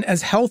 that isn't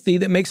as healthy,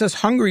 that makes us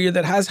hungrier,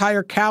 that has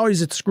higher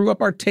calories, that screw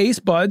up our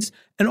taste buds,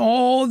 and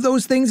all of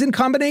those things in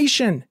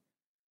combination.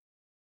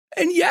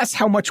 And yes,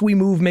 how much we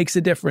move makes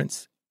a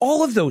difference.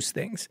 All of those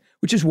things,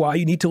 which is why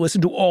you need to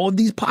listen to all of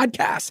these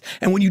podcasts.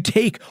 And when you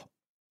take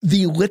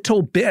the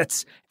little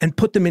bits and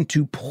put them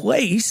into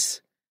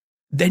place,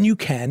 then you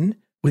can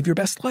live your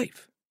best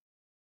life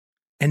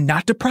and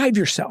not deprive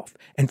yourself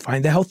and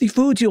find the healthy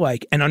foods you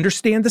like and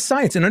understand the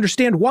science and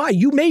understand why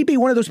you may be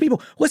one of those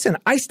people. Listen,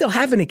 I still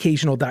have an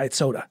occasional diet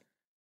soda.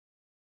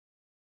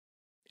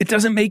 It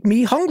doesn't make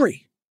me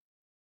hungry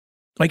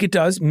like it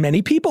does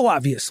many people,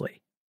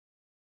 obviously.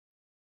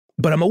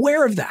 But I'm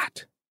aware of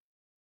that.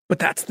 But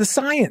that's the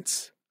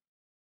science.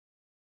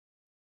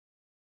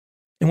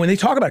 And when they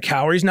talk about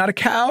calories, not a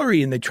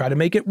calorie, and they try to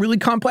make it really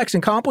complex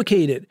and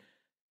complicated,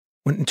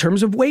 when in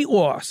terms of weight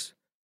loss,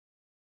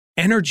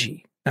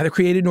 energy, neither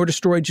created nor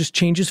destroyed, just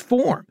changes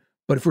form.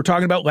 But if we're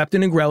talking about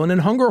leptin and ghrelin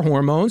and hunger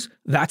hormones,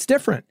 that's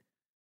different.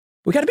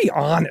 We got to be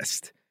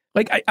honest.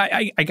 Like,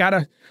 I got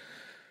to,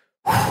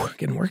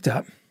 getting worked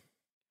up.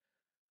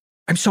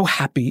 I'm so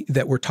happy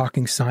that we're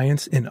talking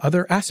science in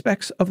other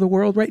aspects of the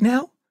world right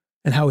now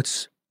and how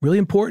it's really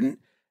important.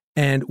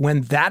 And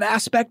when that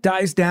aspect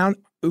dies down,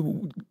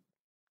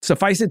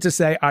 suffice it to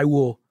say, I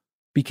will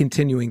be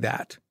continuing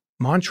that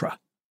mantra.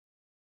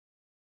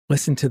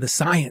 Listen to the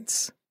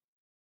science.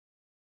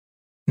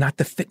 Not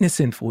the fitness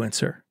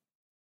influencer,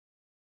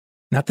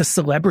 not the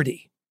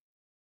celebrity.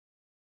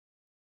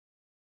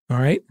 All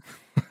right?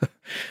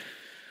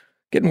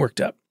 Getting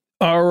worked up.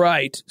 All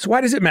right. So why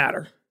does it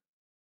matter?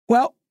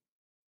 Well,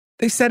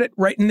 they said it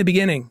right in the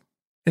beginning.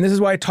 And this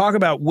is why I talk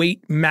about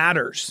weight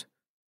matters.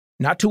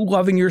 Not to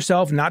loving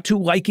yourself, not to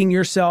liking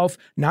yourself,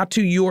 not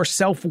to your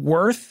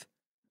self-worth.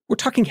 We're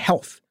talking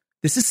health.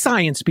 This is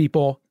science,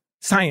 people.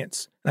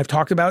 Science. And I've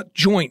talked about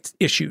joint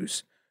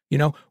issues. You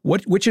know,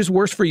 which is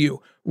worse for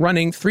you?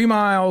 Running 3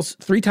 miles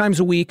 3 times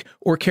a week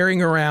or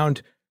carrying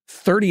around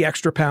 30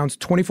 extra pounds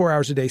 24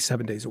 hours a day,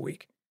 7 days a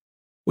week?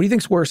 What do you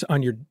think's worse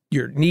on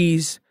your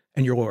knees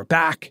and your lower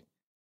back?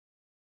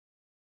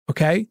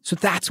 Okay, so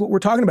that's what we're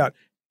talking about.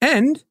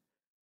 And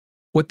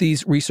what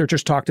these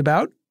researchers talked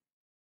about,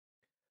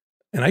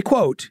 and I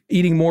quote,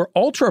 eating more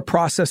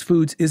ultra-processed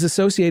foods is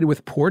associated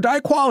with poor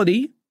diet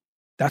quality,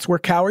 that's where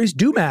calories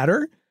do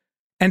matter,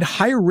 and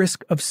higher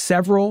risk of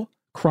several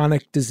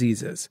chronic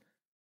diseases.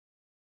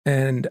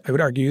 And I would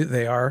argue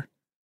they are,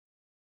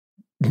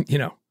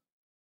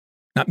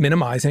 not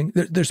minimizing.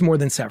 There's more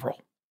than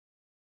several.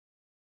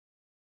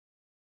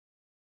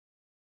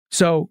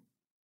 So,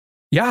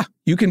 yeah,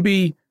 you can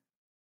be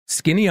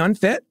skinny,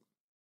 unfit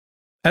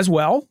as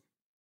well.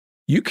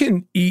 You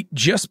can eat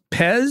just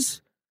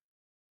Pez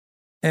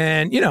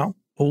and, a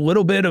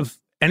little bit of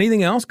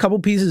anything else, a couple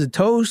pieces of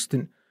toast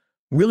and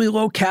really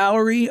low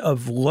calorie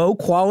of low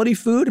quality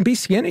food and be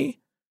skinny.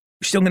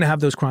 You're still going to have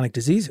those chronic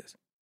diseases.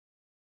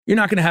 You're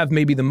not going to have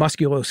maybe the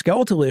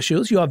musculoskeletal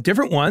issues. You'll have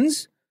different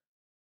ones.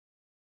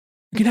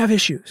 You can have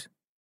issues.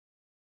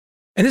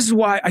 And this is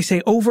why I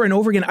say over and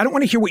over again, I don't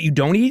want to hear what you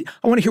don't eat.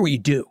 I want to hear what you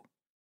do.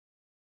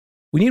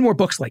 We need more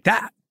books like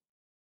that.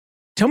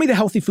 Tell me the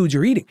healthy foods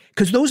you're eating,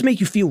 because those make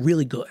you feel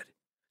really good.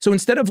 So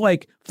instead of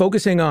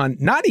focusing on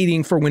not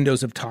eating for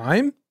windows of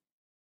time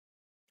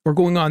or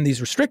going on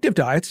these restrictive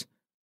diets,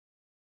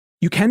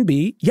 you can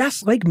be,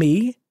 yes, like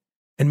me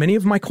and many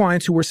of my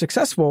clients who were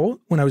successful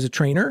when I was a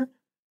trainer,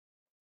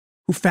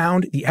 who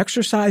found the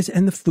exercise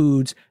and the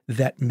foods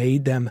that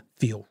made them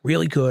feel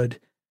really good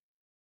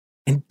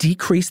and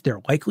decreased their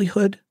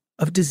likelihood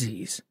of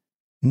disease.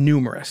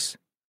 Numerous.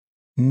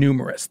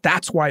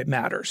 That's why it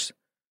matters.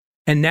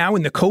 And now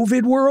in the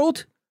COVID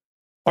world,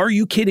 are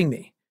you kidding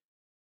me?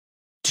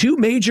 2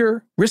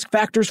 major risk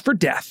factors for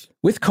death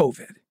with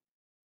COVID,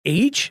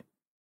 age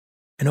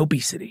and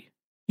obesity.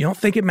 You don't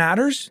think it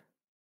matters?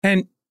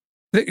 And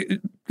I'm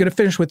going to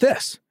finish with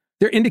this.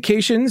 Their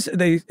indications,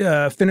 they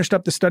finished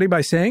up the study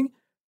by saying,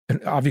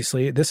 and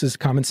obviously this is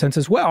common sense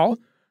as well,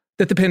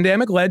 that the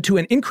pandemic led to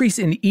an increase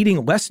in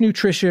eating less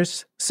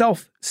nutritious,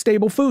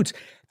 self-stable foods.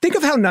 Think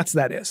of how nuts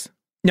that is.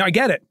 Now, I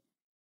get it.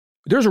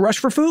 There's a rush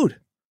for food.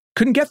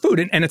 Couldn't get food,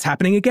 and it's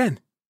happening again.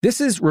 This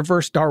is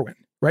reverse Darwin,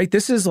 right?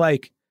 This is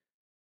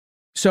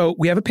so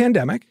we have a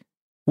pandemic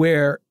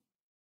where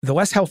the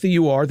less healthy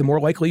you are, the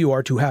more likely you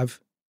are to have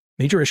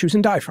major issues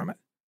and die from it.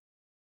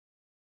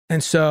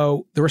 And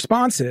so the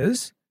response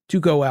is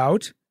to go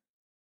out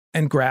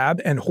and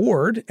grab and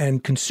hoard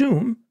and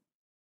consume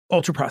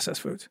ultra-processed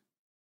foods.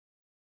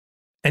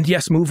 And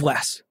yes, move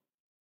less.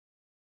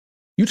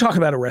 You talk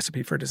about a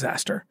recipe for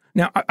disaster.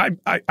 Now,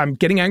 I'm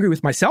getting angry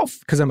with myself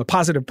because I'm a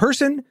positive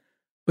person,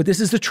 but this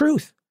is the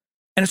truth.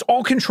 And it's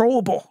all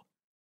controllable.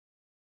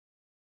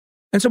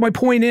 And so my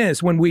point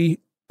is, when we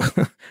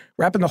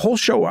wrapping the whole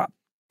show up,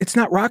 it's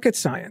not rocket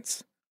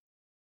science.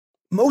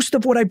 Most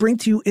of what I bring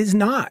to you is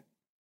not.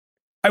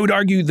 I would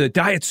argue the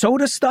diet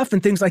soda stuff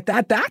and things like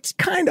that, that's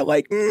kind of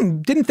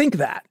didn't think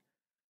that.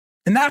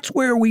 And that's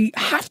where we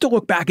have to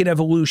look back at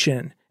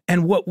evolution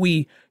and what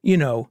we,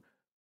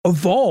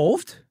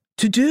 evolved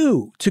to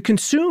do, to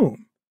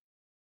consume,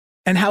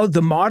 and how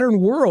the modern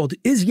world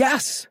is,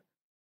 yes,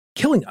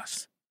 killing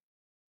us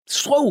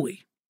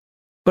slowly,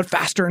 but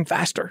faster and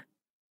faster.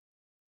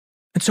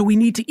 And so we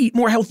need to eat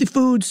more healthy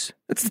foods.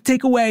 That's the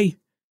takeaway.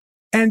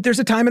 And there's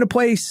a time and a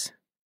place,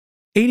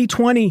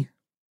 80-20.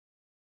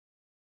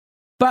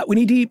 But we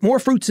need to eat more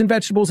fruits and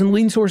vegetables and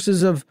lean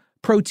sources of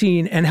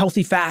protein and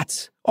healthy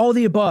fats, all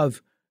the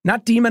above.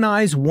 Not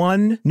demonize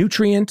one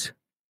nutrient,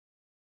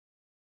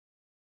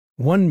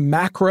 one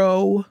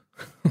macro.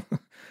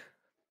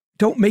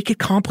 Don't make it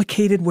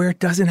complicated where it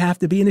doesn't have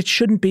to be, and it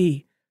shouldn't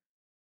be.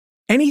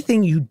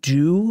 Anything you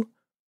do,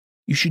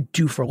 you should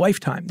do for a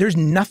lifetime. There's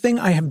nothing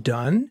I have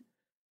done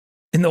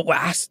in the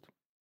last,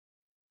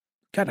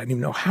 I don't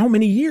even know how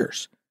many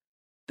years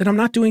that I'm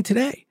not doing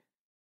today.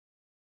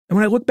 And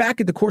when I look back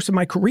at the course of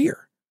my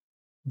career,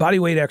 body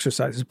weight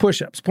exercises,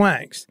 push-ups,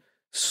 planks,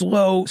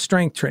 slow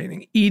strength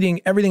training, eating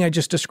everything I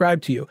just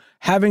described to you,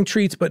 having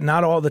treats but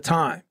not all the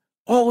time,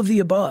 all of the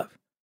above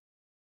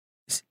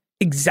is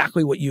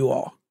exactly what you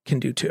all can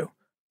do too.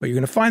 But you're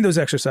going to find those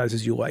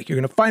exercises you like. You're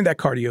going to find that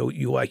cardio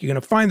you like. You're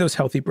going to find those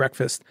healthy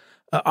breakfast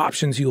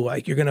options you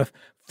like. You're going to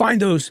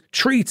find those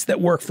treats that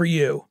work for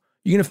you.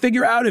 You're going to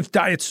figure out if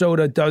diet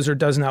soda does or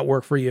does not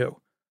work for you.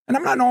 And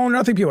I'm not all or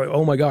nothing people are like,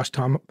 oh my gosh,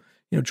 Tom,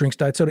 drinks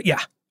diet soda. Yeah,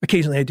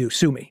 occasionally I do.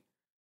 Sue me.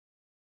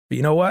 But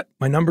you know what?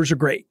 My numbers are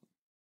great.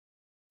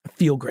 I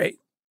feel great.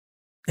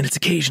 And it's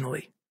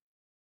occasionally.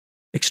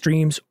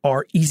 Extremes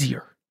are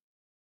easier.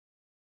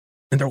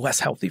 And they're less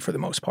healthy for the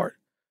most part.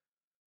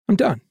 I'm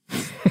done.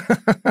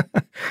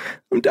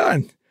 I'm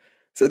done.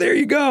 So there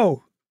you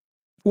go.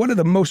 One of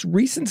the most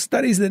recent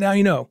studies that now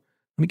you know.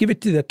 Let me give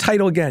it to the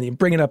title again. You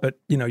bring it up at,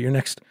 your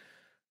next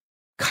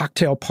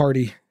cocktail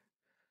party.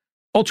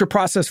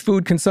 Ultra-processed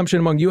food consumption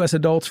among U.S.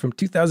 adults from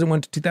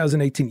 2001 to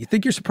 2018. You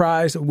think you're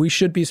surprised? We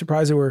should be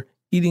surprised that we're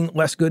eating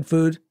less good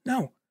food?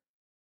 No.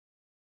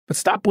 But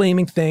stop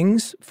blaming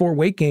things for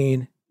weight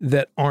gain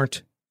that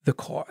aren't the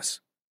cause.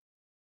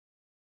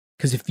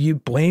 Because if you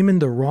blame in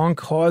the wrong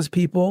cause,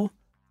 people,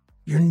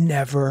 you're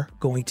never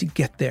going to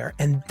get there.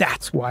 And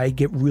that's why I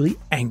get really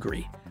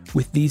angry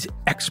with these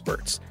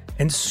experts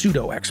and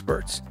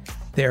pseudo-experts.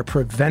 They're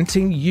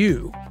preventing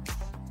you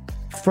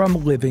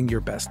from living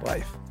your best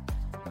life.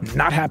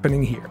 Not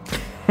happening here.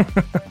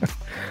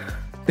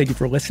 Thank you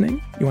for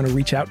listening. You want to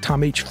reach out,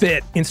 Tom H.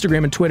 Fit,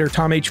 Instagram and Twitter,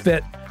 Tom H.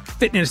 Fit,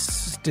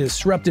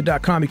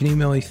 fitnessdisrupted.com. You can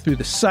email me through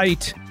the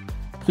site.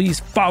 Please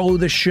follow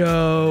the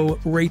show,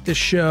 rate the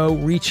show,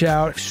 reach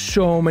out.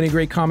 So many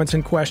great comments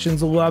and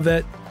questions. Love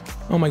it.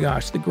 Oh my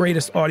gosh, the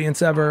greatest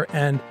audience ever.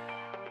 And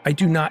I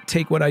do not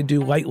take what I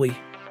do lightly.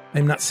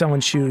 I'm not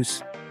selling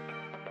shoes.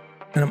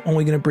 And I'm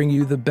only going to bring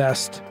you the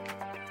best,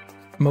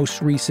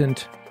 most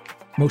recent,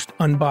 most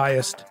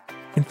unbiased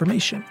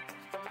information.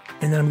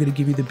 And then I'm going to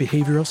give you the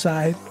behavioral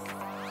side,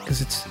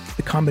 because it's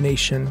the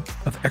combination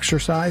of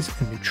exercise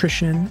and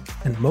nutrition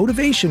and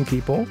motivation,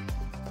 people,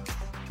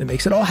 that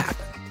makes it all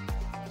happen.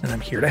 And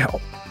I'm here to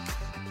help.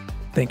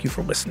 Thank you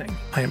for listening.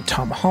 I am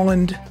Tom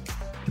Holland.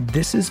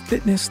 This is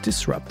Fitness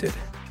Disrupted.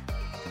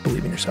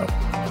 Believe in yourself.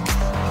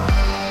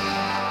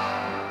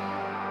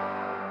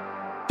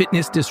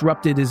 Fitness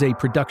Disrupted is a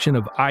production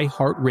of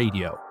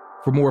iHeartRadio.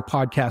 For more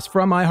podcasts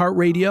from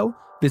iHeartRadio,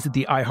 visit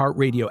the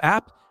iHeartRadio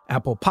app,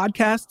 Apple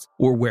Podcasts,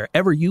 or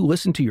wherever you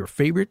listen to your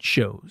favorite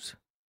shows.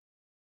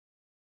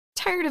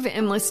 Tired of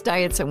endless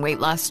diets and weight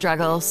loss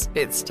struggles?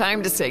 It's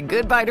time to say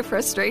goodbye to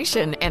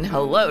frustration and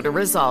hello to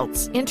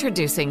results.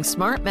 Introducing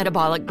Smart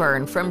Metabolic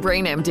Burn from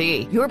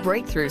BrainMD, your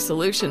breakthrough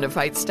solution to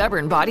fight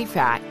stubborn body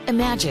fat.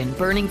 Imagine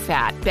burning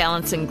fat,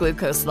 balancing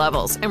glucose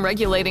levels, and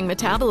regulating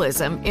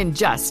metabolism in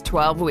just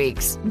 12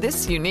 weeks.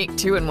 This unique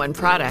 2-in-1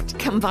 product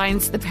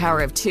combines the power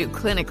of 2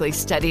 clinically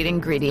studied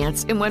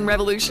ingredients in one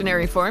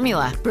revolutionary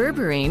formula.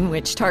 Berberine,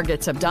 which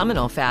targets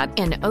abdominal fat,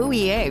 and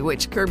OEA,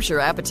 which curbs your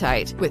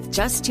appetite. With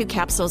just 2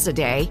 capsules a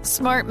day,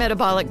 Smart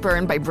Metabolic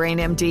Burn by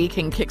BrainMD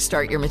can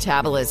kickstart your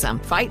metabolism,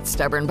 fight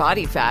stubborn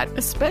body fat,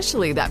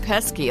 especially that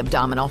pesky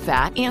abdominal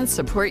fat, and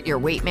support your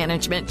weight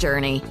management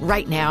journey.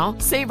 Right now,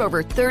 save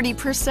over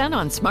 30%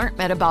 on Smart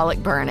Metabolic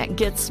Burn at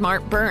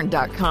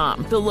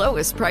GetSmartBurn.com. The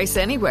lowest price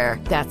anywhere.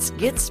 That's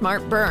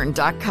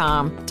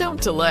GetSmartBurn.com.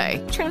 Don't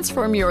delay.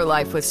 Transform your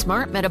life with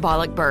Smart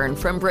Metabolic Burn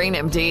from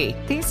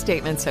BrainMD. These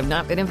statements have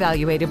not been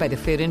evaluated by the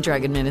Food and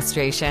Drug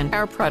Administration.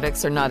 Our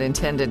products are not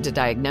intended to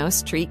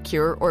diagnose, treat,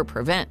 cure, or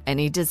prevent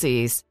any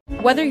disease.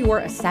 Whether you're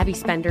a savvy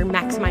spender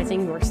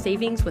maximizing your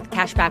savings with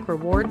cashback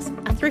rewards,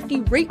 a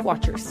thrifty rate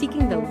watcher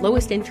seeking the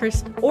lowest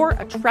interest, or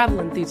a travel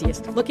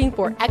enthusiast looking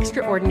for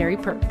extraordinary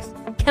perks,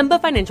 Kemba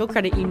Financial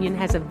Credit Union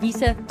has a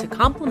visa to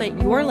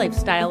complement your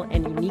lifestyle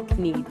and unique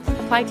needs.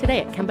 Apply today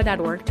at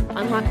Kemba.org to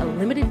unlock a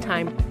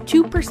limited-time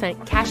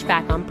 2% cash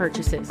back on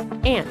purchases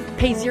and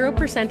pay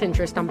 0%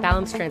 interest on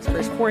balance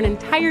transfers for an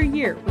entire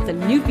year with a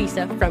new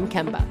visa from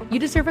Kemba. You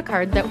deserve a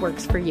card that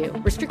works for you.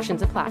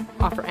 Restrictions apply.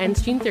 Offer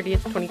ends June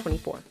 30th,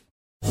 2024.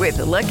 With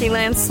the Lucky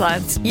Land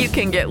Slots, you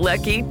can get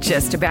lucky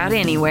just about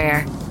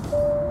anywhere.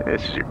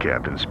 This is your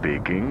captain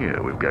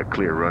speaking. We've got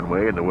clear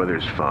runway and the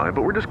weather's fine,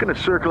 but we're just going to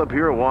circle up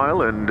here a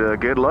while and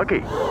get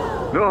lucky.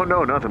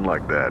 No, nothing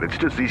like that. It's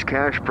just these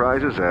cash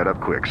prizes add up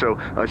quick. So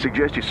I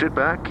suggest you sit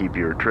back, keep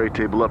your tray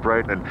table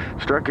upright, and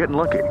start getting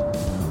lucky.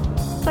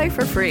 Play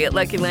for free at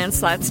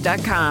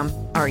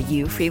LuckyLandSlots.com. Are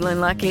you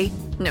feeling lucky?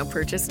 No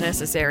purchase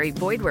necessary.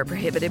 Void where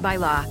prohibited by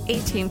law.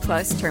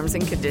 18+ terms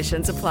and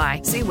conditions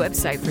apply. See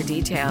website for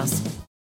details.